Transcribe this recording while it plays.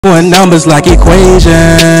Doing numbers like equations.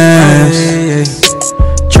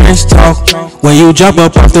 Trench talk when you jump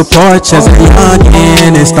up off the porch as a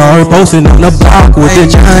youngin' and start posting on the block with the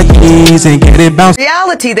junkies and get it bounced.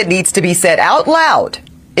 Reality that needs to be said out loud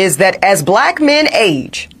is that as black men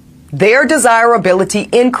age, their desirability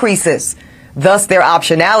increases. Thus, their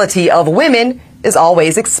optionality of women is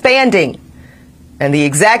always expanding. And the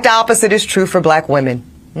exact opposite is true for black women.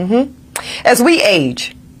 As we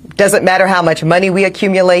age, doesn't matter how much money we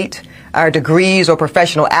accumulate, our degrees or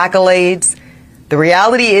professional accolades. The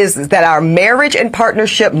reality is that our marriage and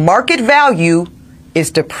partnership market value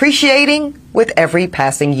is depreciating with every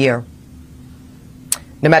passing year.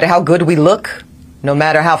 No matter how good we look, no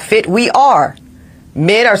matter how fit we are,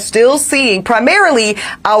 men are still seeing primarily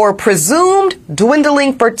our presumed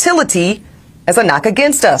dwindling fertility as a knock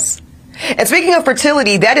against us. And speaking of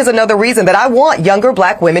fertility, that is another reason that I want younger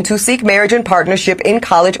black women to seek marriage and partnership in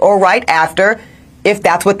college or right after, if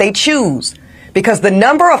that's what they choose. Because the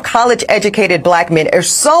number of college-educated black men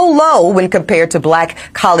is so low when compared to black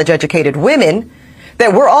college-educated women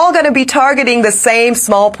that we're all going to be targeting the same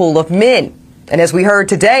small pool of men. And as we heard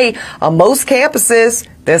today, on most campuses,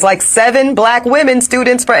 there's like 7 black women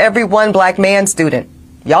students for every 1 black man student.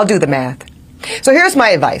 Y'all do the math. So here's my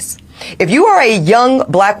advice. If you are a young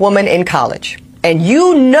black woman in college and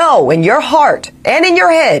you know in your heart and in your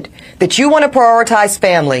head that you want to prioritize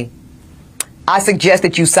family, I suggest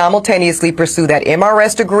that you simultaneously pursue that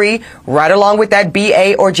MRS degree right along with that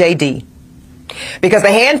BA or JD. Because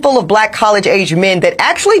the handful of black college-age men that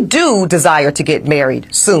actually do desire to get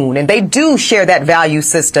married soon, and they do share that value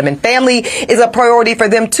system, and family is a priority for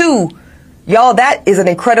them too, y'all, that is an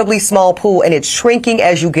incredibly small pool, and it's shrinking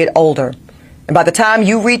as you get older. And by the time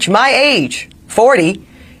you reach my age, 40,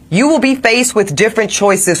 you will be faced with different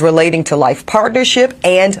choices relating to life partnership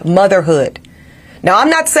and motherhood. Now, I'm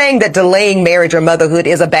not saying that delaying marriage or motherhood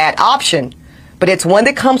is a bad option, but it's one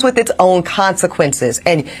that comes with its own consequences.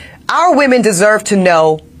 And our women deserve to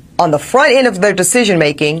know on the front end of their decision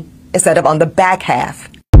making instead of on the back half.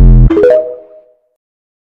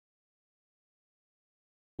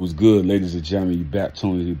 What's good, ladies and gentlemen? You back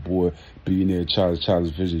tuning your boy Billionaire Charles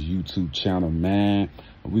Vision's YouTube channel, man.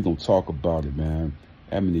 And we gonna talk about it, man.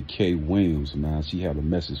 Eboni K. Williams, man. She had a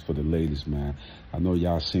message for the ladies, man. I know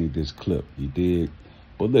y'all seen this clip, you did.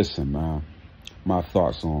 But listen, man, my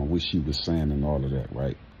thoughts on what she was saying and all of that,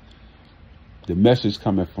 right? The message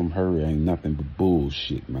coming from her ain't nothing but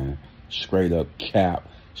bullshit, man. Straight up cap.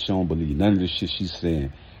 She don't believe none of the shit she's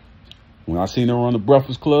saying. When I seen her on the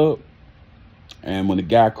Breakfast Club, and when the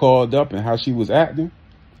guy called up and how she was acting,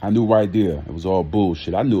 I knew right there it was all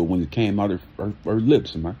bullshit. I knew it when it came out of her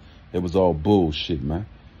lips, man. It was all bullshit, man.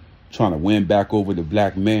 Trying to win back over the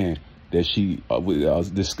black man that she was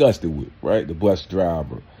disgusted with, right? The bus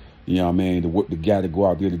driver, you know what I mean? The guy that go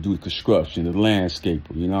out there to do the construction, the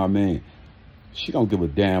landscaper, you know what I mean? She don't give a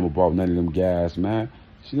damn about none of them guys, man.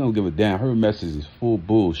 She don't give a damn. Her message is full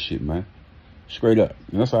bullshit, man. Straight up.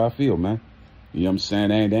 And that's how I feel, man. You know what I'm saying?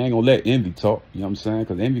 They ain't gonna let Envy talk. You know what I'm saying?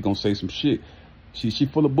 Because Envy gonna say some shit. She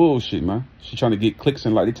full of bullshit, man. She trying to get clicks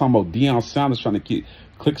and likes. They talking about Deion Sanders trying to get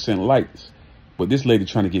clicks and likes. But this lady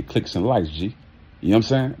trying to get clicks and likes, G. You know what I'm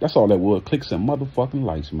saying? That's all that was. Clicks and motherfucking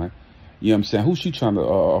likes, man. You know what I'm saying? Who she trying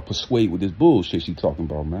to persuade with this bullshit she talking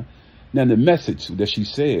about, man? Now, the message that she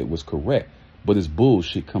said was correct, but it's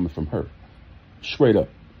bullshit coming from her. Straight up.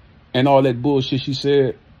 And all that bullshit she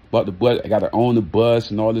said about the bus, I got to own the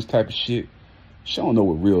bus and all this type of shit. She don't know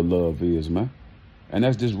what real love is, man. And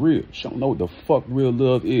that's just real. She don't know what the fuck real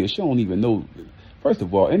love is. She don't even know. First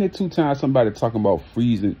of all, ain't it 2 times somebody talking about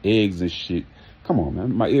freezing eggs and shit? Come on,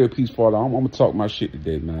 man. My earpiece fall out. I'm going to talk my shit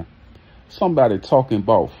today, man. Somebody talking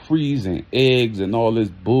about freezing eggs and all this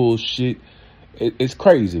bullshit. It's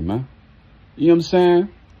crazy, man. You know what I'm saying?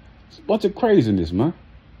 It's a bunch of craziness, man.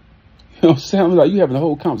 You know what I'm saying? I'm like, you having a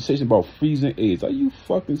whole conversation about freezing eggs. Are you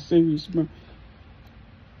fucking serious, man?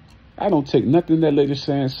 I don't take nothing that lady's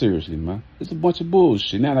saying seriously, man. It's a bunch of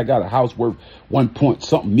bullshit. Now I got a house worth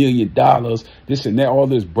 $1.something million, this and that, all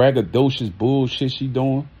this braggadocious bullshit she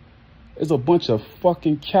doing. It's a bunch of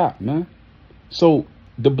fucking cap, man. So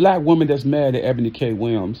the black woman that's mad at Eboni K.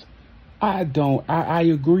 Williams, I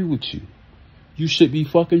agree with you. You should be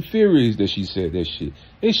fucking furious that she said that shit.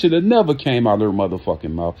 It should have never came out of her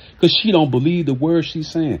motherfucking mouth because she don't believe the words she's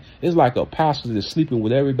saying. It's like a pastor that's sleeping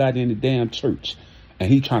with everybody in the damn church. And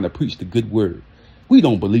he trying to preach the good word. We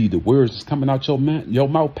don't believe the words that's coming out your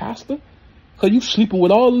mouth, pastor. Because you sleeping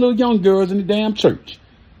with all the little young girls in the damn church.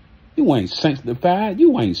 You ain't sanctified.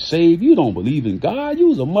 You ain't saved. You don't believe in God. You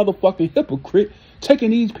was a motherfucking hypocrite taking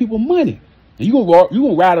these people money. And you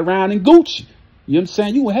gonna ride around in Gucci. You know what I'm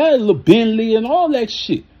saying? You had a little Bentley and all that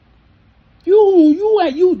shit.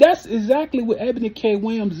 That's exactly what Eboni K.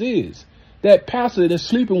 Williams is. That pastor that's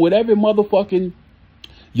sleeping with every motherfucking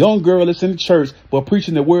young girl that's in the church, but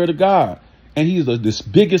preaching the word of God. And he's this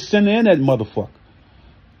biggest sinner in that motherfucker.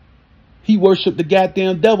 He worshiped the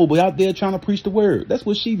goddamn devil, but out there trying to preach the word. That's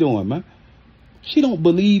what she doing, man. She don't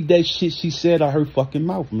believe that shit she said out her fucking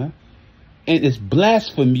mouth, man. And it's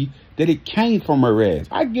blasphemy that it came from her ass.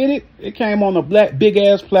 I get it. It came on a big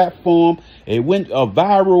ass platform. It went a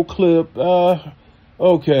viral clip.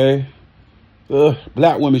 Okay.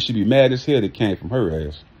 Black women should be mad as hell that came from her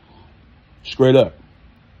ass. Straight up.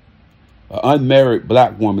 An unmarried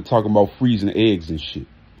black woman talking about freezing eggs and shit.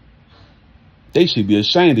 They should be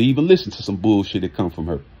ashamed to even listen to some bullshit that come from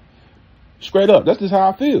her. Straight up. That's just how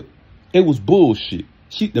I feel. It was bullshit.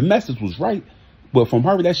 The message was right, but from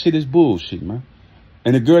her, that shit is bullshit, man.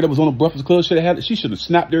 And the girl that was on the Breakfast Club she should have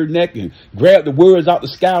snapped her neck and grabbed the words out the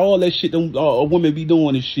sky. All that shit a woman be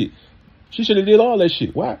doing and shit. She should have did all that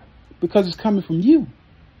shit. Why? Because it's coming from you.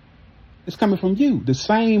 It's coming from you. The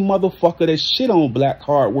same motherfucker that shit on black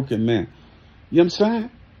hard-working men. You know what I'm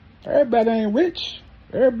saying? Everybody ain't rich.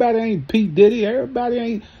 Everybody ain't P. Diddy. Everybody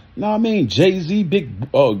ain't, you know what I mean, Jay-Z,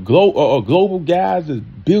 big global guys,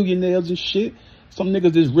 billionaires and shit. Some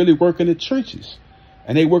niggas just really work in the trenches.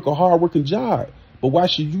 And they work a hard-working job. But why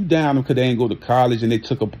should you down them because they ain't go to college and they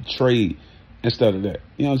took up a trade instead of that?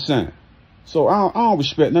 You know what I'm saying? So I don't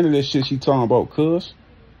respect none of that shit she talking about, cuz.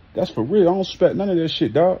 That's for real. I don't respect none of that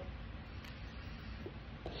shit, dog.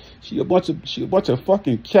 She a bunch of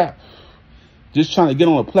fucking cap. Just trying to get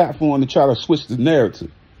on a platform to try to switch the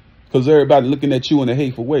narrative. Because everybody looking at you in a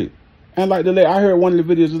hateful way. And like I heard one of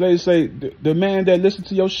the videos, they say the man that listen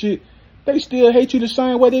to your shit, they still hate you the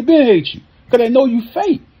same way they been hate you. Because they know you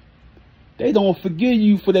fake. They don't forgive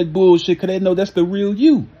you for that bullshit because they know that's the real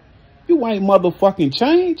you. You ain't motherfucking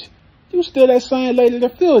changed. You still that same lady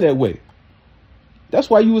that feel that way. That's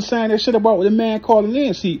why you was saying that shit about the man calling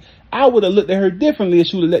in. See, I would have looked at her differently if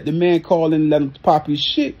she would have let the man call in and let him pop his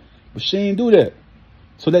shit. But she ain't do that.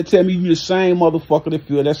 So that tell me you the same motherfucker that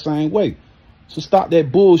feel that same way. So stop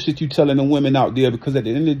that bullshit you telling them women out there, because at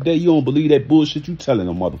the end of the day, you don't believe that bullshit you telling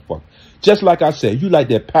them motherfucker. Just like I said, you like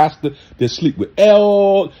that pastor that sleep with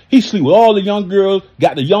he sleep with all the young girls,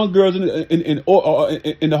 got the young girls in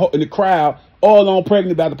the crowd, all on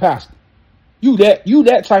pregnant by the pastor. You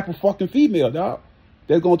that type of fucking female, dog.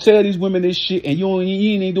 That's gonna tell these women this shit, and you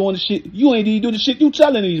ain't doing the shit. You ain't even doing the shit you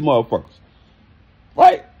telling these motherfuckers.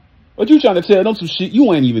 Right? But you trying to tell them some shit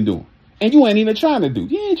you ain't even doing. And you ain't even trying to do.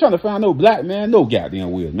 You ain't trying to find no black man, no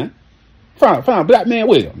goddamn well, man. Find a black man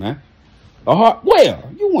well, man. A heart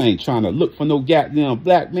well. You ain't trying to look for no goddamn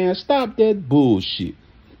black man. Stop that bullshit.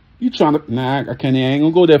 You trying to, nah, I ain't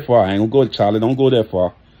gonna go that far. I ain't gonna go, Charlie, don't go that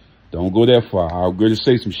far. Don't go that far. I'll go to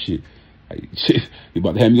say some shit. You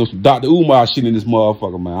about to have me on some Dr. Umar shit in this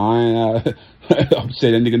motherfucker, man. I'm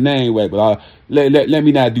saying that nigga name right, but let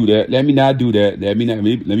me not do that. Let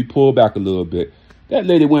me pull back a little bit. That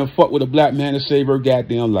lady went and fuck with a black man to save her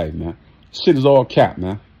goddamn life, man. Shit is all cap,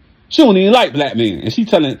 man. She don't even like black men, and she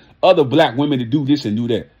telling other black women to do this and do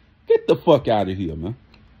that. Get the fuck out of here, man.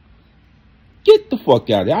 Get the fuck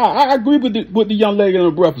out of here. I agree with the young lady in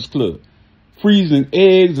the Breakfast Club. Freezing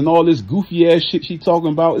eggs and all this goofy ass shit she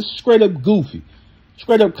talking about. It's straight up goofy.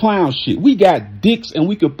 Straight up clown shit. We got dicks and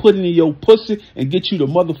we could put it in your pussy and get you the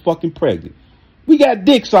motherfucking pregnant. We got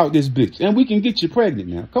dicks out this bitch and we can get you pregnant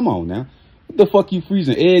now. Come on now. What the fuck you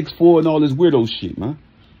freezing eggs for and all this weirdo shit, man?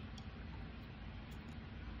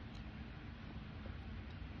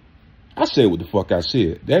 I said what the fuck I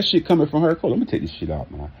said. That shit coming from her. Let me take this shit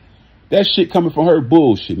out, man. That shit coming from her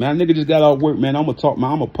bullshit, man. Nigga just got out work, man. I'm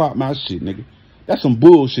gonna pop my shit, nigga. That's some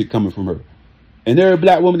bullshit coming from her. And every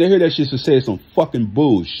black woman that hear that shit should say some fucking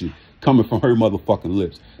bullshit coming from her motherfucking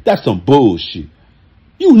lips. That's some bullshit.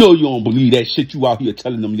 You know you don't believe that shit you out here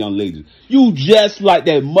telling them young ladies. You just like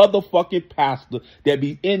that motherfucking pastor that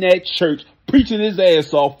be in that church preaching his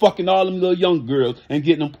ass off, fucking all them little young girls and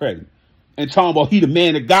getting them pregnant. And talking about he the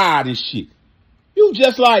man of God and shit. You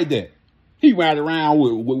just like that. He ride around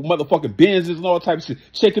with motherfucking Benzes and all types of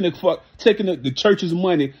shit, taking the church's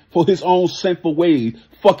money for his own sinful ways,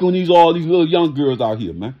 fucking with all these little young girls out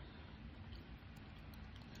here, man.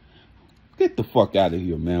 Get the fuck out of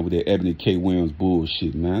here, man, with that Eboni K. Williams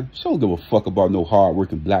bullshit, man. She don't give a fuck about no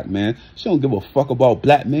hard-working black man. She don't give a fuck about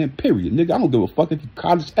black man, period, nigga. I don't give a fuck if you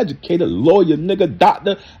college educated, lawyer, nigga,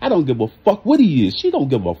 doctor. I don't give a fuck what he is. She don't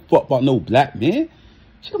give a fuck about no black man.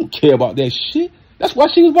 She don't care about that shit. That's why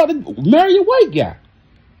she was about to marry a white guy.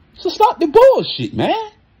 So stop the bullshit, man.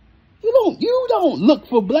 You don't look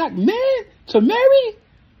for black men to marry.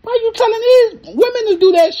 Why you telling these women to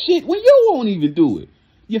do that shit when you won't even do it?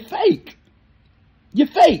 You're fake. You're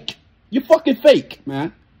fake. You're fucking fake,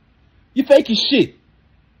 man. You fake as shit.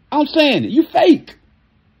 I'm saying it. You fake.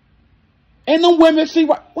 And them women, see,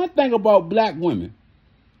 one thing about black women,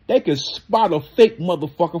 they can spot a fake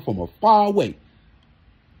motherfucker from a far away.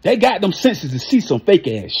 They got them senses to see some fake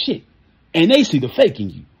ass shit. And they see the fake in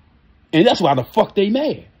you. And that's why the fuck they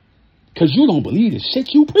mad. Because you don't believe the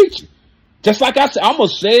shit you preaching. Just like I said, I'm going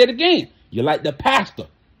to say it again. You're like the pastor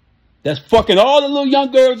that's fucking all the little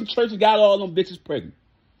young girls in church and got all them bitches pregnant.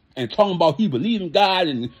 And talking about he believe in God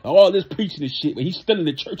and all this preaching and shit, but he's stealing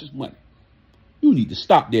the church's money. You need to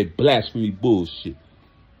stop that blasphemy bullshit.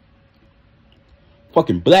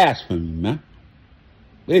 Fucking blasphemy, man.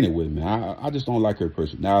 But anyway, man, I just don't like her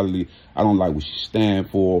personality. I don't like what she stand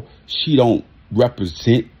for. She don't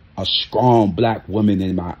represent a strong black woman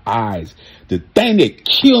in my eyes. The thing that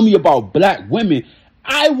kills me about black women,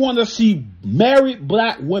 I want to see married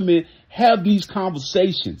black women have these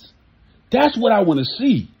conversations. That's what I want to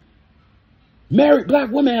see. Married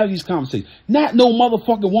black women have these conversations. Not no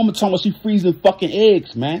motherfucking woman talking about she freezing fucking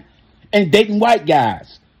eggs, man. And dating white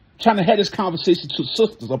guys. Trying to have this conversation to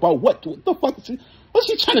sisters about what the fuck is she? What's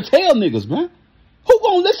she trying to tell niggas, man? Who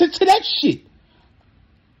gonna listen to that shit?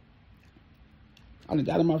 I done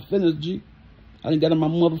got in my feelings, G. I done got in my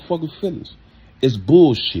motherfucking feelings. It's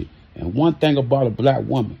bullshit. And one thing about a black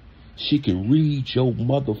woman, she can read your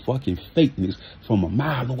motherfucking fakeness from a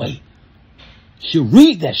mile away. She'll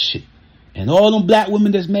read that shit. And all them black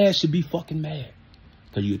women that's mad should be fucking mad.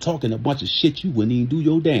 Because you're talking a bunch of shit you wouldn't even do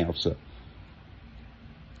your damn self.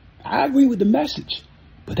 I agree with the message.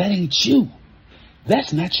 But that ain't you.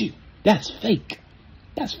 That's not you. That's fake.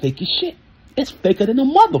 That's fake as shit. It's faker than a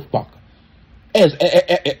motherfucker.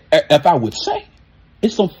 If I would say,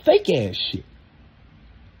 it's some fake ass shit.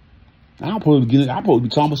 I'll probably be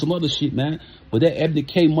talking about some other shit, man. But that Eboni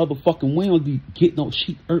K motherfucking Williams be getting on.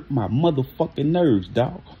 She irked my motherfucking nerves,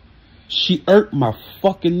 dog. She irked my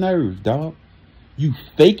fucking nerves, dog. You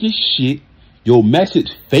fake as shit. Your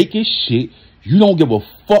message fake as shit. You don't give a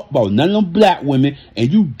fuck about none of them black women.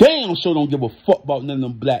 And you damn sure don't give a fuck about none of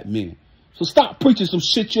them black men. So stop preaching some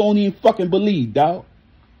shit you don't even fucking believe, dog.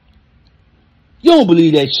 You don't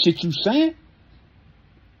believe that shit you saying.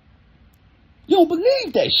 You don't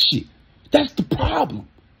believe that shit. That's the problem.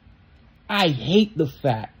 I hate the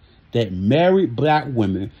fact that married black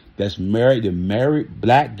women that's married to married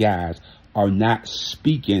black guys are not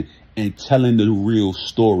speaking and telling the real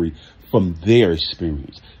story from their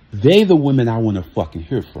experience. They the women I want to fucking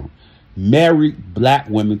hear from. Married black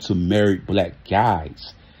women to married black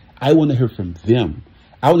guys. I want to hear from them.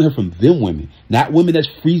 I want to hear from them women, not women that's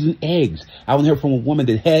freezing eggs. I want to hear from a woman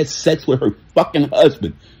that had sex with her fucking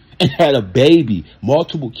husband and had a baby,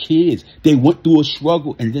 multiple kids. They went through a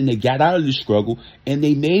struggle and then they got out of the struggle and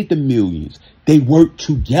they made the millions. They worked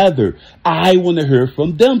together. I want to hear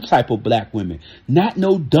from them type of black women, not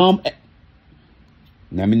no dumb.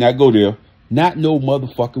 Let me not go there. Not no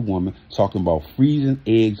motherfucking woman talking about freezing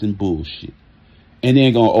eggs and bullshit. And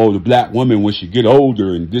then going, oh, the black woman when she get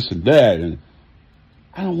older and this and that. And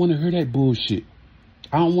I don't want to hear that bullshit.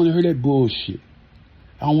 I don't want to hear that bullshit.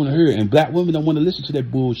 I don't want to hear it. And black women don't want to listen to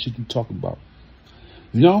that bullshit you talking about.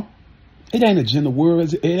 You know? It ain't a gender war.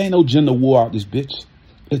 It ain't no gender war out this bitch.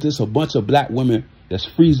 It's just a bunch of black women that's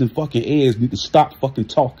freezing fucking eggs need to stop fucking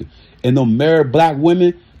talking. And them married black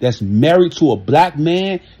women that's married to a black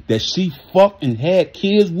man that she fucked and had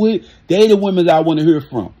kids with, they the women that I want to hear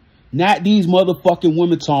from. Not these motherfucking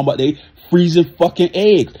women talking about they freezing fucking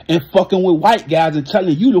eggs and fucking with white guys and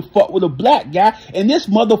telling you to fuck with a black guy. And this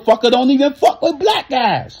motherfucker don't even fuck with black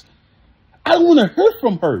guys. I don't want to hear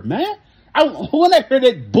from her, man. I don't want to hear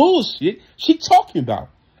that bullshit she talking about.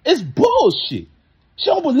 It's bullshit. She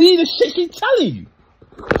don't believe the shit she telling you.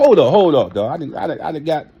 Hold up, dog. I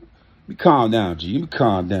got... Let me calm down, G. Let me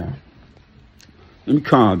calm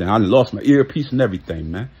down. I lost my earpiece and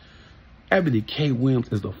everything, man. Eboni K. Williams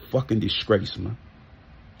is a fucking disgrace, man.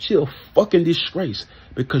 She a fucking disgrace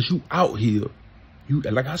because you out here. You,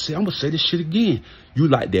 like I said, I'm going to say this shit again. You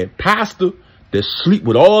like that pastor that sleep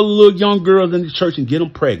with all the little young girls in the church and get them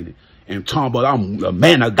pregnant. And talking about I'm a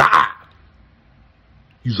man of God.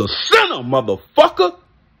 You's a sinner, motherfucker.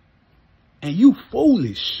 And you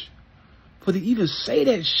foolish for to even say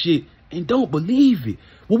that shit and don't believe it.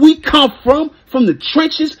 Where we come from the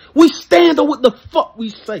trenches, we stand on what the fuck we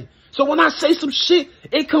say. So when I say some shit,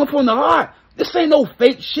 it come from the heart. This ain't no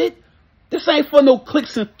fake shit. This ain't for no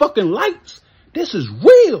clicks and fucking likes. This is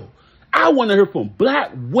real. I want to hear from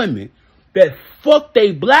black women that fucked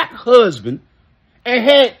their black husband and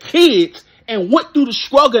had kids and went through the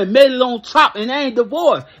struggle and made it on top, and they ain't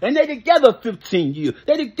divorced. And they together 15 years.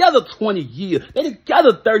 They together 20 years. They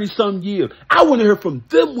together 30-some years. I want to hear from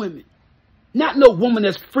them women. Not no woman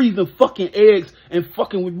that's freezing fucking eggs and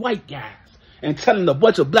fucking with white guys and telling a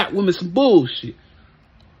bunch of black women some bullshit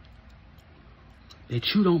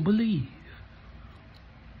that you don't believe.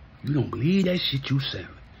 You don't believe that shit you selling.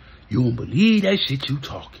 You don't believe that shit you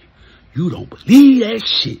talking. You don't believe that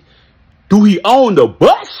shit. Do he own the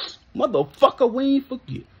bus? Motherfucker, we ain't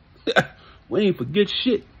forget. We ain't forget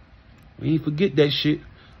shit. We ain't forget that shit.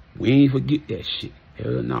 We ain't forget that shit.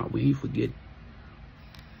 Hell no, we ain't forget it.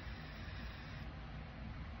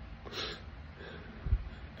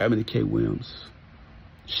 Eboni K. Williams,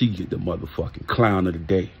 she get the motherfucking clown of the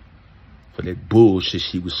day for that bullshit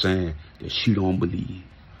she was saying that she don't believe.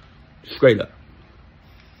 Straight up.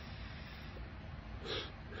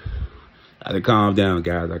 I done calm down,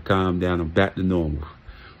 guys. I calm down. I'm back to normal.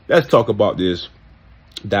 Let's talk about this.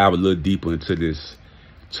 Dive a little deeper into this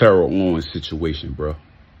Terrell Owens situation, bro.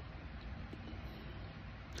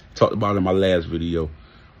 Talked about it in my last video.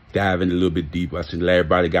 Diving a little bit deeper. I said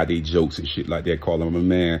everybody got their jokes and shit like that. Calling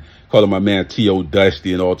my man T.O.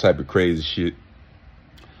 Dusty and all type of crazy shit.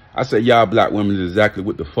 I said y'all black women is exactly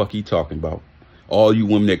what the fuck he talking about. All you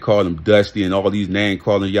women that call him Dusty and all these name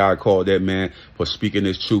calling, y'all call that man for speaking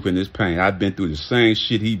his truth and his pain. I've been through the same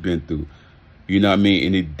shit he been through. You know what I mean?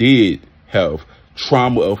 And it did have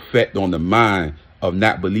trauma effect on the mind of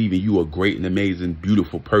not believing you a great and amazing,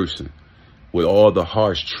 beautiful person. With all the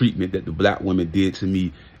harsh treatment that the black women did to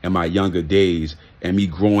me in my younger days and me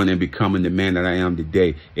growing and becoming the man that I am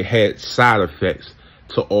today, it had side effects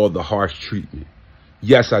to all the harsh treatment.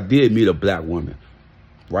 Yes, I did meet a black woman,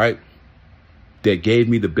 right, that gave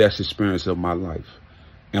me the best experience of my life.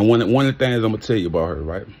 And one of the things I'm going to tell you about her,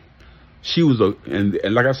 right, she was and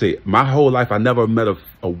like I said, my whole life, I never met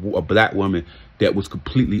a black woman that was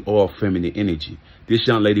completely all feminine energy. This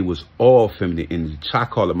young lady was all feminine energy. I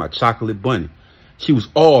call her my chocolate bunny. She was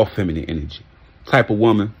all feminine energy. Type of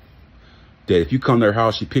woman that if you come to her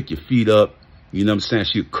house, she pick your feet up. You know what I'm saying?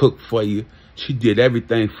 She'll cook for you. She did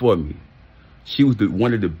everything for me. She was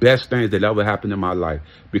one of the best things that ever happened in my life.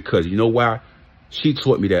 Because you know why? She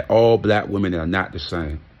taught me that all black women are not the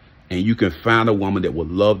same. And you can find a woman that will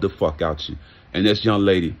love the fuck out you. And this young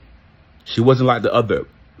lady, she wasn't like the other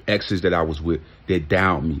exes that I was with that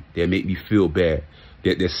downed me, that made me feel bad,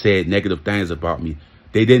 that said negative things about me.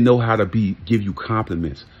 They didn't know how to give you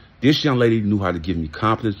compliments. This young lady knew how to give me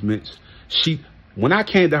compliments. When I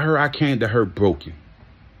came to her broken.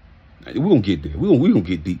 We're going to get there. We're going to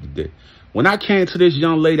get deep today. When I came to this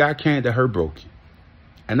young lady, I came to her broken.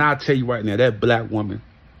 And I'll tell you right now, that black woman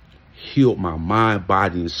healed my mind,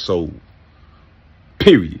 body, and soul.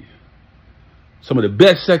 Period. Some of the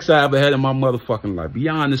best sex I ever had in my motherfucking life.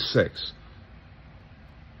 Beyond the sex.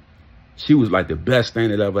 She was like the best thing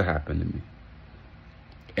that ever happened to me.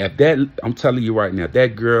 I'm telling you right now,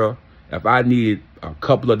 that girl, if I needed a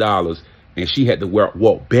couple of dollars and she had to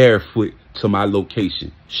walk barefoot to my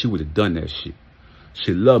location, she would have done that shit.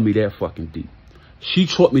 She loved me that fucking deep. She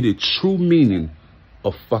taught me the true meaning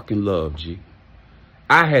of fucking love, G.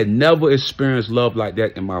 I had never experienced love like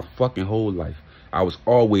that in my fucking whole life. I was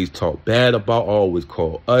always talked bad about, always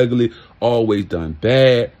called ugly, always done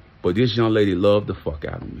bad. But this young lady loved the fuck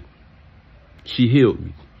out of me. She healed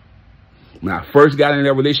me. When I first got in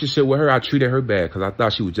that relationship with her, I treated her bad because I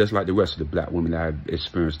thought she was just like the rest of the black women that I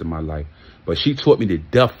experienced in my life. But she taught me the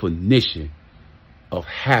definition of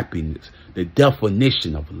happiness, the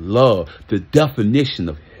definition of love, the definition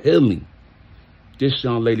of healing. This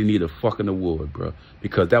young lady needed a fucking award, bro,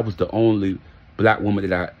 because that was the only black woman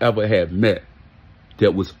that I ever had met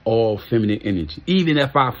that was all feminine energy. Even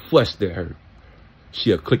if I fussed at her,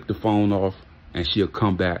 she'll click the phone off and she'll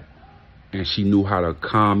come back and she knew how to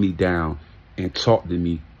calm me down and talk to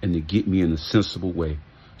me and to get me in a sensible way.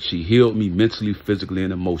 She healed me mentally, physically,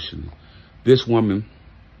 and emotionally. This woman,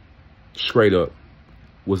 straight up,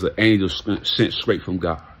 was an angel sent straight from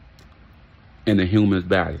God in a human's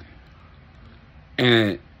body.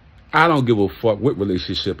 And I don't give a fuck what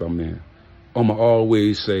relationship I'm in. I'ma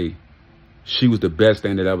always say she was the best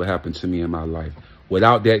thing that ever happened to me in my life.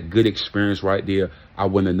 Without that good experience right there, I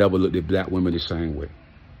wouldn't have never looked at black women the same way.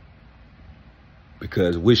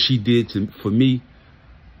 Because what she did for me,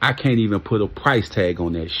 I can't even put a price tag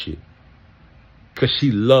on that shit. Because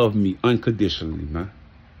she loved me unconditionally, man.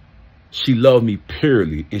 She loved me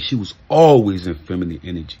purely, and she was always in feminine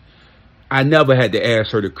energy. I never had to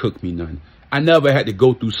ask her to cook me nothing. I never had to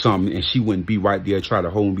go through something and she wouldn't be right there trying to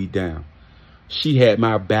hold me down. She had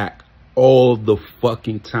my back all the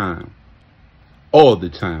fucking time. All the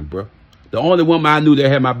time, bro. The only woman I knew that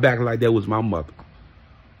had my back like that was my mother.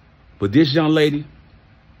 But this young lady,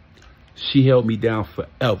 she held me down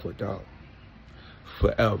forever, dog.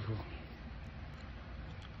 Forever.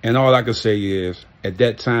 And all I can say is, at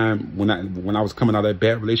that time, when I was coming out of that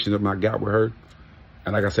bad relationship I got with her,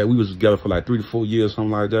 and like I said, we was together for like 3 to 4 years,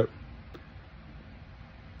 something like that.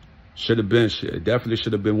 Definitely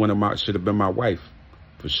should have been my wife,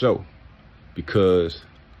 for sure. Because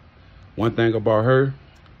one thing about her,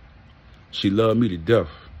 she loved me to death.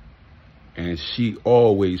 And she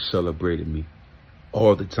always celebrated me.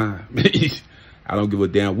 All the time. I don't give a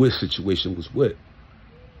damn what situation was what.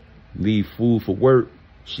 Need food for work,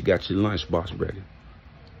 she got your lunchbox ready.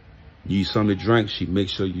 Need something to drink, she make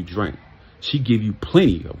sure you drink. She give you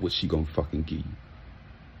plenty of what she gonna fucking give you.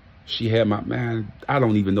 She had my, man, I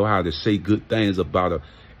don't even know how to say good things about her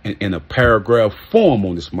in a paragraph form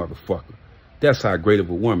on this motherfucker. That's how great of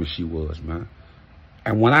a woman she was, man.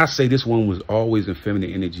 And when I say this one was always in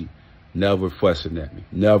feminine energy, never fussing at me,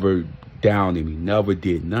 never downing me, never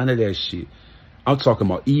did none of that shit. I'm talking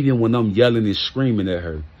about even when I'm yelling and screaming at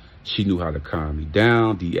her, she knew how to calm me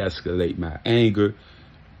down, de-escalate my anger.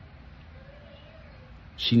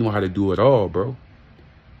 She knew how to do it all, bro.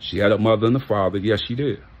 She had a mother and a father, yes she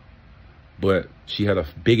did. But she had a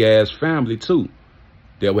big ass family too.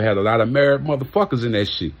 That we had a lot of married motherfuckers in that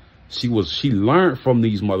shit. She learned from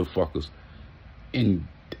these motherfuckers. And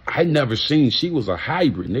I never seen, she was a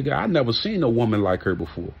hybrid, nigga. I never seen a woman like her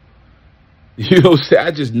before. You know what I'm saying?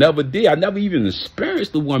 I just never did. I never even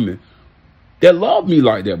experienced a woman that loved me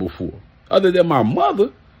like that before. Other than my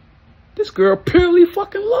mother, this girl purely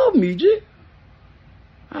fucking loved me, G.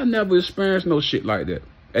 I never experienced no shit like that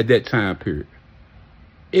at that time period.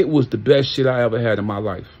 It was the best shit I ever had in my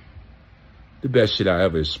life. The best shit I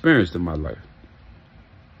ever experienced in my life.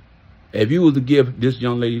 If you was to give this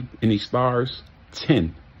young lady any stars,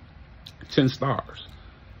 10 stars.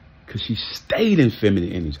 Because she stayed in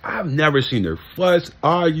feminine energy. I've never seen her fuss,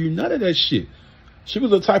 argue, none of that shit. She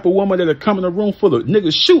was the type of woman that'd come in a room full of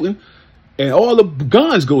niggas shooting and all the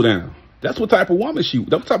guns go down. That's what type of woman that's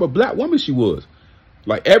what type of black woman she was.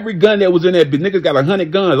 Like every gun that was in that bitch, niggas got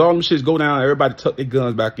 100 guns, all them shits go down, everybody tuck their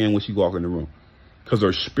guns back in when she walk in the room. Because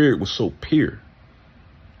her spirit was so pure.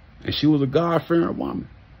 And she was a God-fearing woman.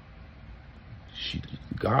 She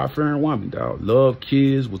God-fearing woman, dog. Love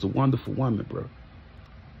kids, was a wonderful woman, bro.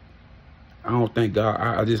 I don't think God,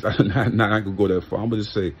 I'm not gonna go that far. I'm gonna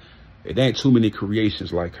just say, it ain't too many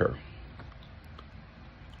creations like her.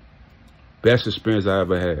 Best experience I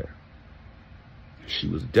ever had. She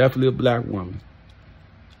was definitely a black woman.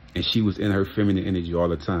 And she was in her feminine energy all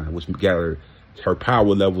the time, which got her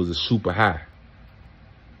power levels is super high.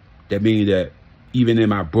 That means that even in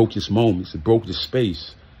my brokest moments, the brokest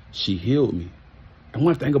space, she healed me. And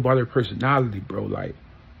one thing about her personality, bro, like,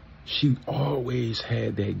 she always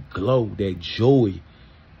had that glow, that joy.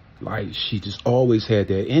 Like, she just always had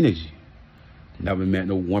that energy. Never met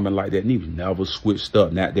no woman like that, neither. Never switched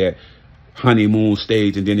up. Not that honeymoon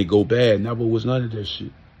stage and then it go bad. Never was none of that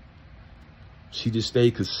shit. She just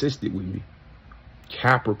stayed consistent with me.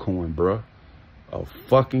 Capricorn, bro. A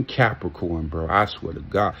fucking Capricorn, bro. I swear to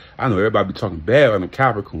God. I know everybody be talking bad on the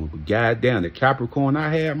Capricorn, but goddamn, the Capricorn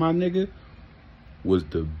I had, my nigga, was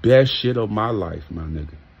the best shit of my life, my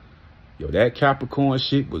nigga. Yo, that Capricorn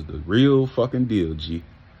shit was the real fucking deal, G.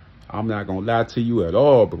 I'm not gonna lie to you at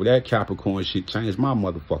all, but that Capricorn shit changed my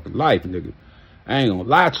motherfucking life, nigga. I ain't gonna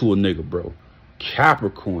lie to a nigga, bro.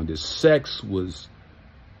 Capricorn, the sex was,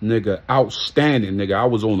 nigga, outstanding, nigga. I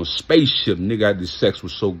was on a spaceship, nigga. The sex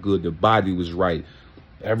was so good, the body was right.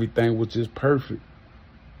 Everything was just perfect.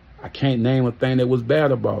 I can't name a thing that was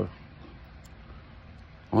bad about it.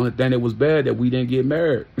 Only thing that was bad that we didn't get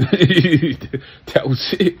married. That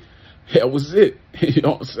was it. That was it. You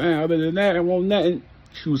know what I'm saying? Other than that, it wasn't nothing.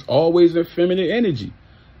 She was always in feminine energy.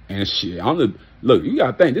 And shit, look, you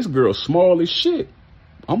gotta think, this girl's small as shit.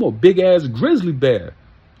 I'm a big ass grizzly bear.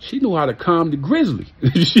 She knew how to calm the grizzly.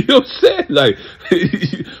 You know what I'm saying? Like,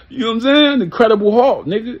 you know what I'm saying? The Incredible Hulk,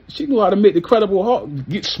 nigga. She knew how to make the Incredible Hulk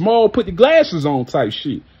get small, put the glasses on type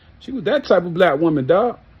shit. She was that type of black woman,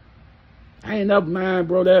 dog. I ain't never mind,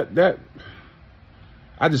 bro, that.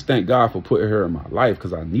 I just thank God for putting her in my life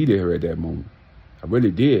because I needed her at that moment. I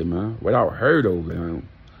really did, man. Without her, though, man,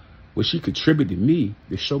 what she contributed to me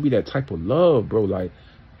to show me that type of love, bro. Like,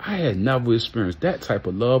 I had never experienced that type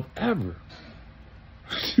of love ever.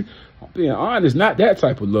 I'm being honest, not that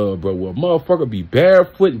type of love, bro. Where a motherfucker be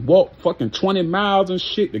barefoot, walk fucking 20 miles and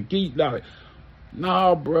shit to get, like,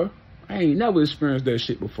 nah, bro. I ain't never experienced that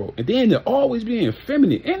shit before. And then to always be in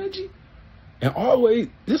feminine energy. And always,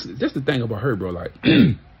 this the thing about her, bro. Like,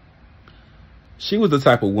 She was the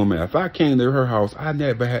type of woman, if I came to her house, I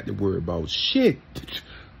never had to worry about shit.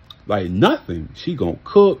 Like nothing. She gonna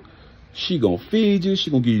cook. She gonna feed you. She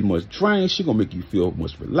gonna give you much drink. She gonna make you feel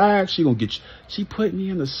much relaxed. She gonna get you. She put me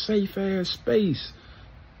in a safe ass space.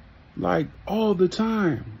 Like all the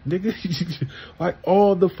time, nigga. Like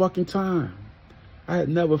all the fucking time. I had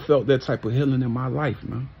never felt that type of healing in my life,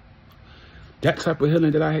 man. That type of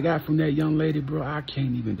healing that I had got from that young lady, bro, I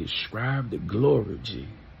can't even describe the glory, G.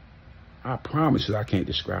 I promise you I can't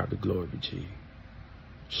describe the glory, G.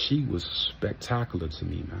 She was spectacular to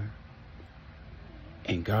me, man.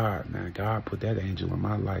 And God, man, God put that angel in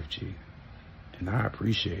my life, G. And I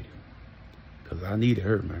appreciate it. Because I needed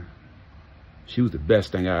her, man. She was the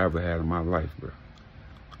best thing I ever had in my life, bro.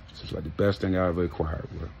 She's like the best thing I ever acquired,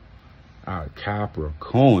 bro.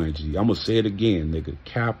 Capricorn, G. I'm going to say it again, nigga.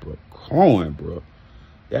 Capricorn, bro.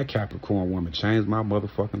 That Capricorn woman changed my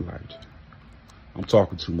motherfucking life, G. I'm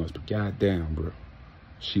talking too much, but goddamn, bro.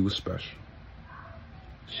 She was special.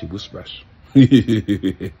 She was special. I'm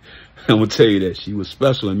going to tell you that. She was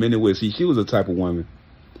special in many ways. See, she was the type of woman.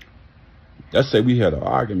 Let's say we had an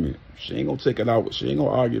argument. She ain't going to take it out. She ain't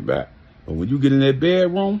going to argue back. But when you get in that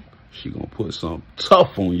bedroom, she going to put something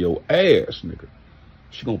tough on your ass, nigga.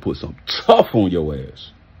 She going to put something tough on your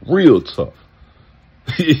ass. Real tough.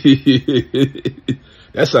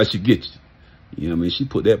 That's how she gets you. You know what I mean? She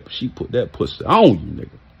put that pussy on you,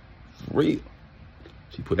 nigga. For real.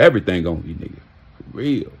 She put everything on you, nigga. For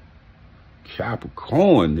real.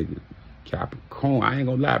 Capricorn, nigga. Capricorn. I ain't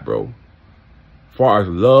gonna lie, bro. As far as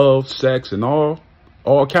love, sex, and all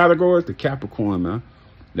categories, the Capricorn, man.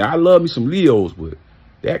 Now, I love me some Leos, but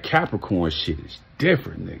that Capricorn shit is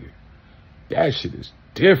different, nigga. That shit is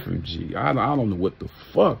different, G. I don't know what the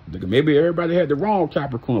fuck, nigga. Maybe everybody had the wrong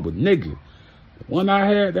Capricorn, but nigga, the one I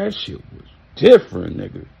had, that shit was different,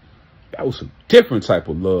 nigga. That was some different type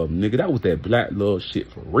of love, nigga. That was that black love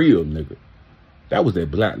shit for real, nigga. That was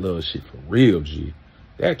that black love shit for real, G.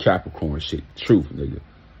 That Capricorn shit, truth, nigga.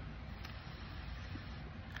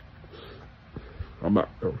 I'm out.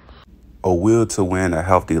 A will to win a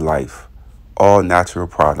healthy life. All natural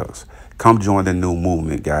products. Come join the new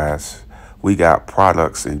movement, guys. We got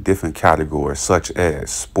products in different categories such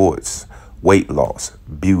as sports, weight loss,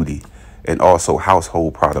 beauty, and also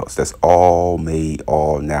household products that's all made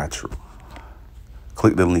all natural.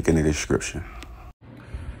 Click the link in the description.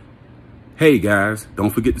 Hey guys, don't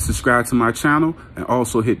forget to subscribe to my channel and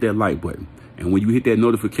also hit that like button. And when you hit that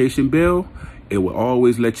notification bell, it will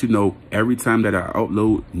always let you know every time that I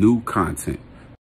upload new content.